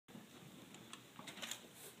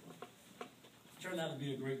turned out to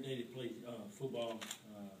be a great day to play football.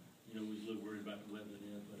 You know, we was a little worried about the weather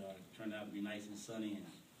there, but it turned out to be nice and sunny.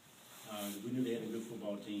 And we knew they had a good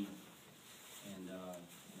football team. And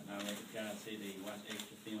I like the guys say, they watched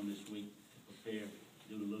extra film this week to prepare,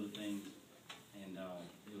 do the little things. And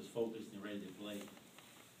it was focused and ready to play.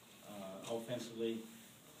 Offensively,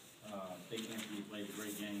 I think Anthony played a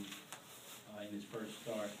great game in his first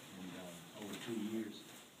start in over 2 years.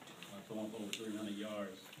 Throwing for over 300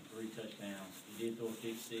 yards, 3 touchdowns. He did throw a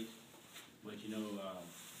pick 6, but you know,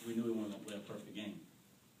 we knew he wasn't going to play a perfect game.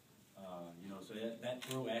 You know, so that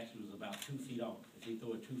throw actually was about 2 feet off. If he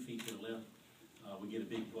threw it 2 feet to the left, we get a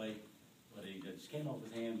big play. But it just came off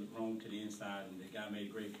his hand, looked wrong to the inside, and the guy made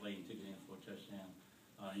a great play and took it in for a touchdown.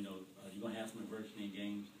 You know, you're going to have some adversity in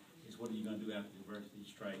games. It's what are you going to do after adversity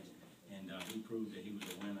strikes? And he proved that he was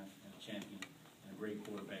a winner and a champion and a great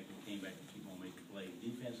quarterback and came back and keep on making plays.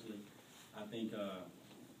 Defensively, I think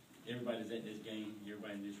everybody's at this game,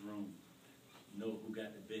 everybody in this room know who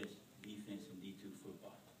got the best defense in D2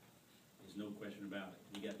 football. There's no question about it.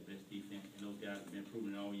 We got the best defense, and those guys have been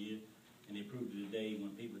proving it all year. And they proved it today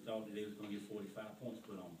when people thought that they was going to get 45 points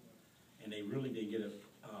put on them. And they really didn't get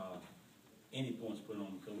any points put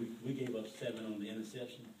on them because we gave up 7 on the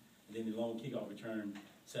interception. And then the long kickoff return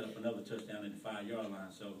set up another touchdown at the 5-yard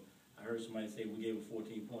line. So I heard somebody say we gave up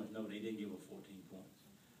 14 points. No, they didn't give up 14 points.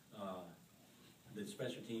 The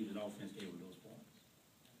special teams and offense gave up those points.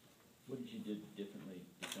 What did you do differently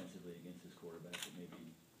defensively against this quarterback that maybe,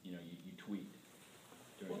 you know, you tweaked?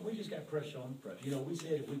 Well, we just got pressure on him. You know, we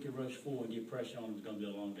said if we could rush 4 and get pressure on him, it's going to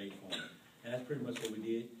be a long day for him. And that's pretty much what we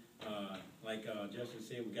did. Like Justin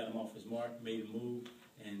said, we got him off his mark, made him move,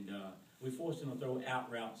 and we forced him to throw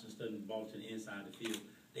out routes instead of the ball to the inside of the field.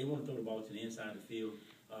 They want to throw the ball to the inside of the field.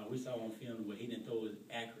 We saw on film where he didn't throw it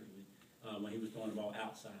accurately when he was throwing the ball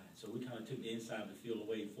outside. So we kind of took the inside of the field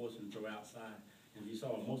away and forced him to throw outside. And you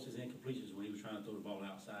saw most of his incompletions when he was trying to throw the ball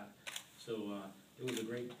outside. So it was a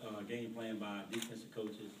great game plan by defensive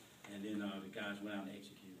coaches, and then the guys went out and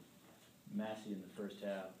executed. Massey in the first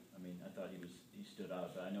half, I mean, I thought he stood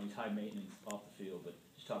out. But I know he's high maintenance off the field, but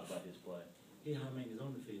just talk about his play. He high maintenance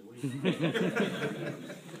on the field. What do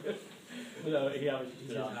you No, he obviously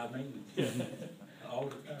He's just high maintenance all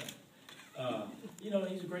the time. You know,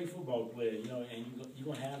 he's a great football player. You know, and you're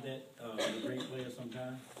gonna have that with great players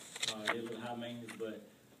sometimes. They're with high maintenance, but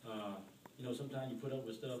you know, sometimes you put up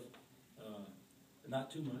with stuff. Not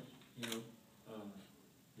too much, you know,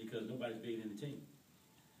 because nobody's bigger than the team.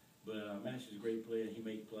 But Master's a great player. He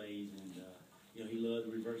makes plays, and you know, he loves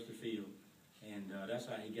to reverse the field, and that's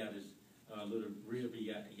how he got his little rib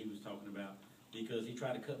he was talking about. Because he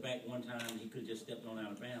tried to cut back one time, and he could just stepped on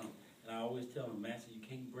out of bounds. And I always tell him, Master, you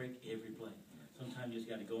can't break every play. Sometimes you just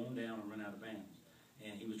got to go on down and run out of bounds.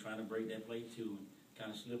 And he was trying to break that play too, and kind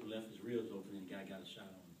of slipped and left his ribs open, and the guy got a shot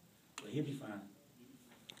on him. But he'll be fine.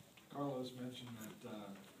 Carlos mentioned that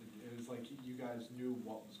it was like you guys knew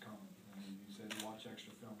what was coming. I mean, you said watch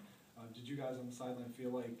extra film. Did you guys on the sideline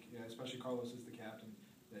feel like, especially Carlos as the captain,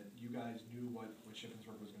 that you guys knew what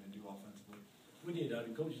Shippensburg was going to do offensively? We did.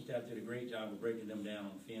 The coaching staff did a great job of breaking them down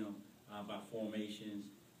on film by formations,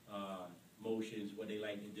 motions, what they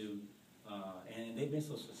like to do. And they've been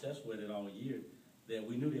so successful at it all year that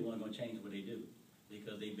we knew they weren't going to change what they do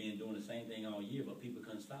because they've been doing the same thing all year, but people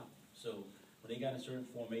couldn't stop them. So when they got in certain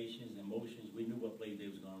formations and motions, we knew what plays they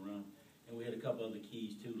was going to run. And we had a couple other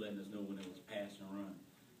keys, too, letting us know when it was pass and run.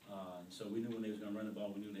 So we knew when they was going to run the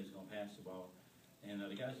ball. We knew they was going to pass the ball. And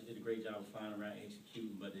the guys did a great job of flying around,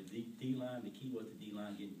 executing. But the D-line, the key was the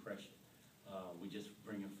D-line getting pressure. We just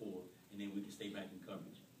bring it forward, and then we can stay back in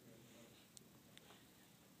coverage.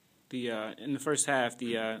 In the first half,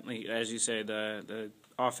 as you said, the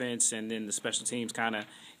offense and then the special teams kind of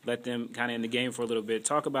let them kind of in the game for a little bit.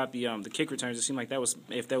 Talk about the kick returns. It seemed like that was,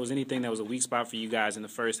 if there was anything that was a weak spot for you guys in the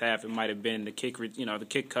first half, it might have been the kick, the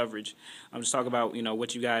kick coverage. Just talk about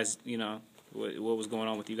what you guys, what was going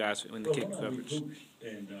on with you guys in the kick coverage.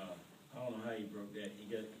 And I don't know how he broke that. He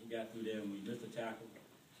got through there and we missed a tackle,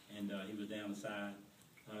 and he was down the side.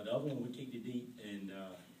 The other one we kicked it deep, and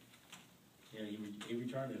he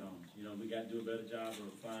returned it on us. We got to do a better job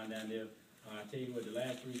of flying down there. I tell you what, the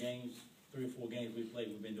last 3 or 4 games we played,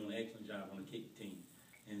 we've been doing an excellent job on the kick team.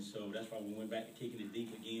 And so that's why we went back to kicking it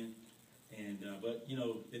deep again. And but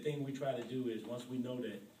the thing we try to do is once we know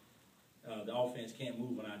that the offense can't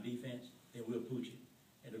move on our defense, then we'll pooch it.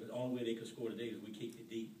 And the only way they could score today is we kicked it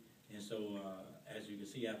deep. And so as you can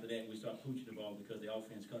see after that, we start pooching the ball because the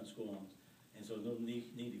offense couldn't score on us. And so no need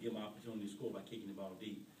to give them an opportunity to score by kicking the ball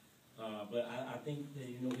deep. But I think that,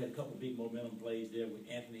 we had a couple big momentum plays there with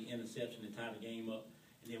Anthony interception to tie the game up.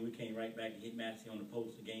 And then we came right back and hit Maxey on the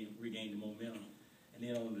post to regain the momentum. And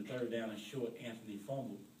then on the third down and short, Anthony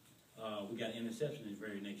fumbled. We got an interception in the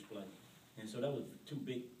very next play. And so that was two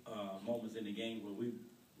big moments in the game where we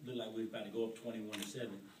looked like we were about to go up 21-7,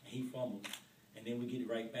 and he fumbled. And then we get it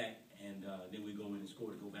right back, and then we go in and score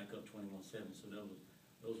to go back up 21-7. So those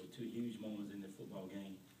were two huge moments in the football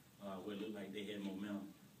game where it looked like they had momentum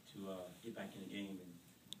to get back in the game. And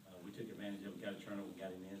we took advantage of it, got a turnover,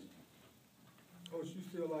 got in the end zone. Coach, you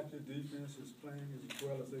feel like your defense is playing as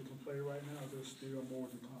well as they can play right now, or there's still more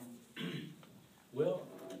to come? Well,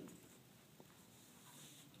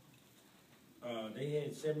 they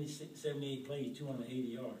had 78 plays, 280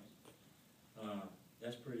 yards.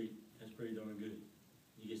 That's pretty darn good.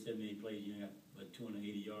 You get 78 plays, you got but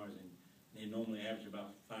 280 yards, and they normally average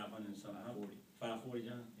about 500 and something. 540,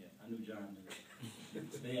 John? Yeah. I knew John knew.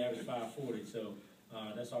 They average 540, so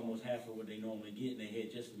that's almost half of what they normally get, and they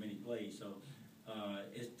had just as many plays. So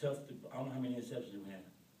it's tough to. I don't know how many interceptions we had.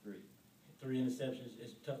 3 interceptions.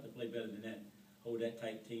 It's tough to play better than that. Hold that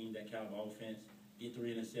type team, that kind of offense. Get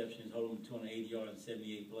 3 interceptions, hold them 280 yards and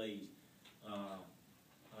 78 plays.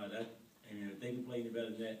 If they can play any better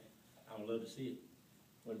than that, I would love to see it.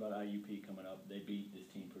 What about IUP coming up? They beat this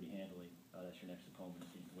team pretty handily. That's your next opponent.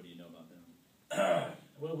 What do you know about them?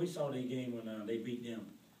 Well, we saw their game when they beat them.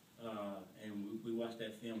 And we watched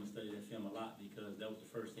that film and studied that film a lot because that was the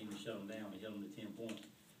first thing to shut them down. They held them to 10 points.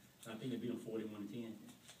 I think they beat them 41-10.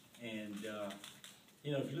 And,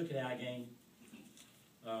 if you look at our game,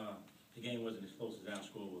 the game wasn't as close as our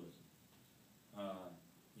score was.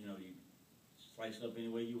 You slice it up any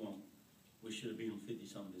way you want. We should have beat them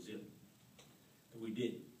 50-something to 0. But we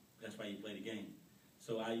didn't. That's why you play the game.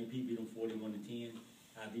 So IUP beat them 41-10.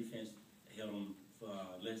 Our defense held them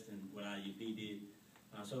less than what IUP did.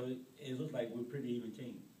 So it looks like we're a pretty even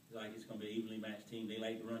team. Like it's going to be an evenly matched team. They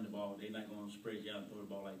like to run the ball. They're not going to spread you out and throw the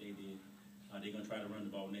ball like they did. They're going to try to run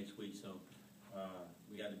the ball next week. So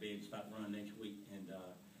we got to be able to stop run next week and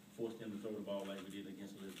force them to throw the ball like we did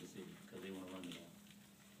against Elizabeth City because they want to run the ball.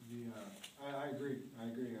 I agree.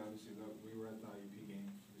 Obviously, we were at the IUP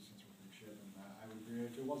game since we're from Ship, and I would agree.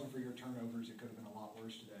 If it wasn't for your turnovers, it could have been a lot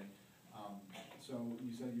worse today. So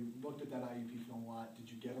you said you looked at that IUP film a lot.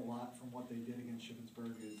 Did you get a lot from what they did against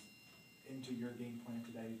Shippensburg into your game plan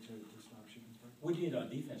today to stop Shippensburg? We did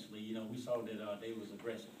defensively. We saw that they was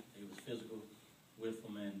aggressive. They was physical with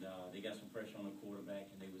them, and they got some pressure on the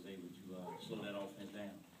quarterback, and they was able to slow that offense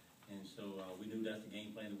down. And so we knew that's the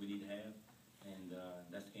game plan that we need to have, and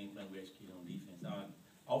that's the game plan we executed on defense.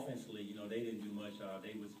 Offensively, they didn't do much.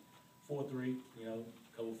 They was 4-3,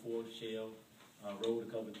 cover 4, shell, roll to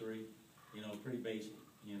cover 3, pretty basic.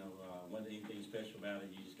 Wasn't anything special about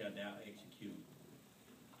it. You just got to out-execute.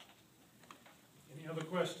 Any other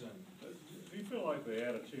questions? Do you feel like the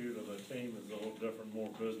attitude of the team is a little different, more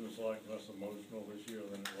business-like, less emotional this year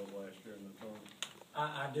than it was last year in the tournament?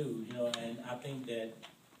 I do, and I think that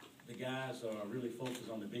the guys are really focused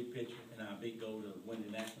on the big picture and our big goal to win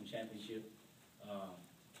the national championship.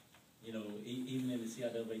 Even in the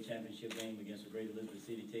CIAA championship game against the Great Elizabeth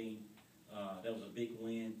City team, that was a big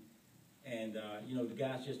win. And, the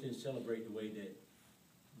guys just didn't celebrate the way that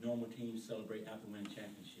normal teams celebrate after winning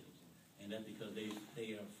championships. And that's because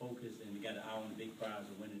they are focused and they got an eye on the big prize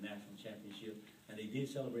of winning the national championship. And they did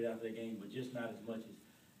celebrate after the game, but just not as much as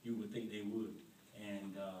you would think they would.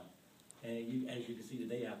 And as you can see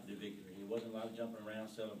today after the victory, it wasn't a lot of jumping around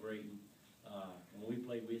celebrating. When we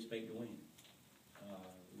play, we expect to win.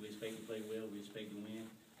 We expect to play well. We expect to win.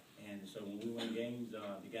 And so when we win games,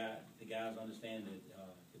 the guys understand that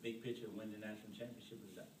the big picture of winning the national championship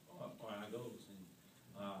are our goals.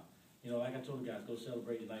 And like I told the guys, go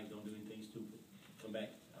celebrate tonight. Don't do anything stupid. Come back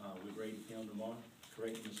with ready to film tomorrow,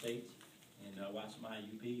 correct the mistakes, and watch some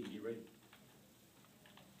IUP and get ready.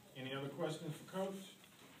 Any other questions for Coach?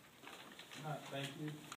 Thank you.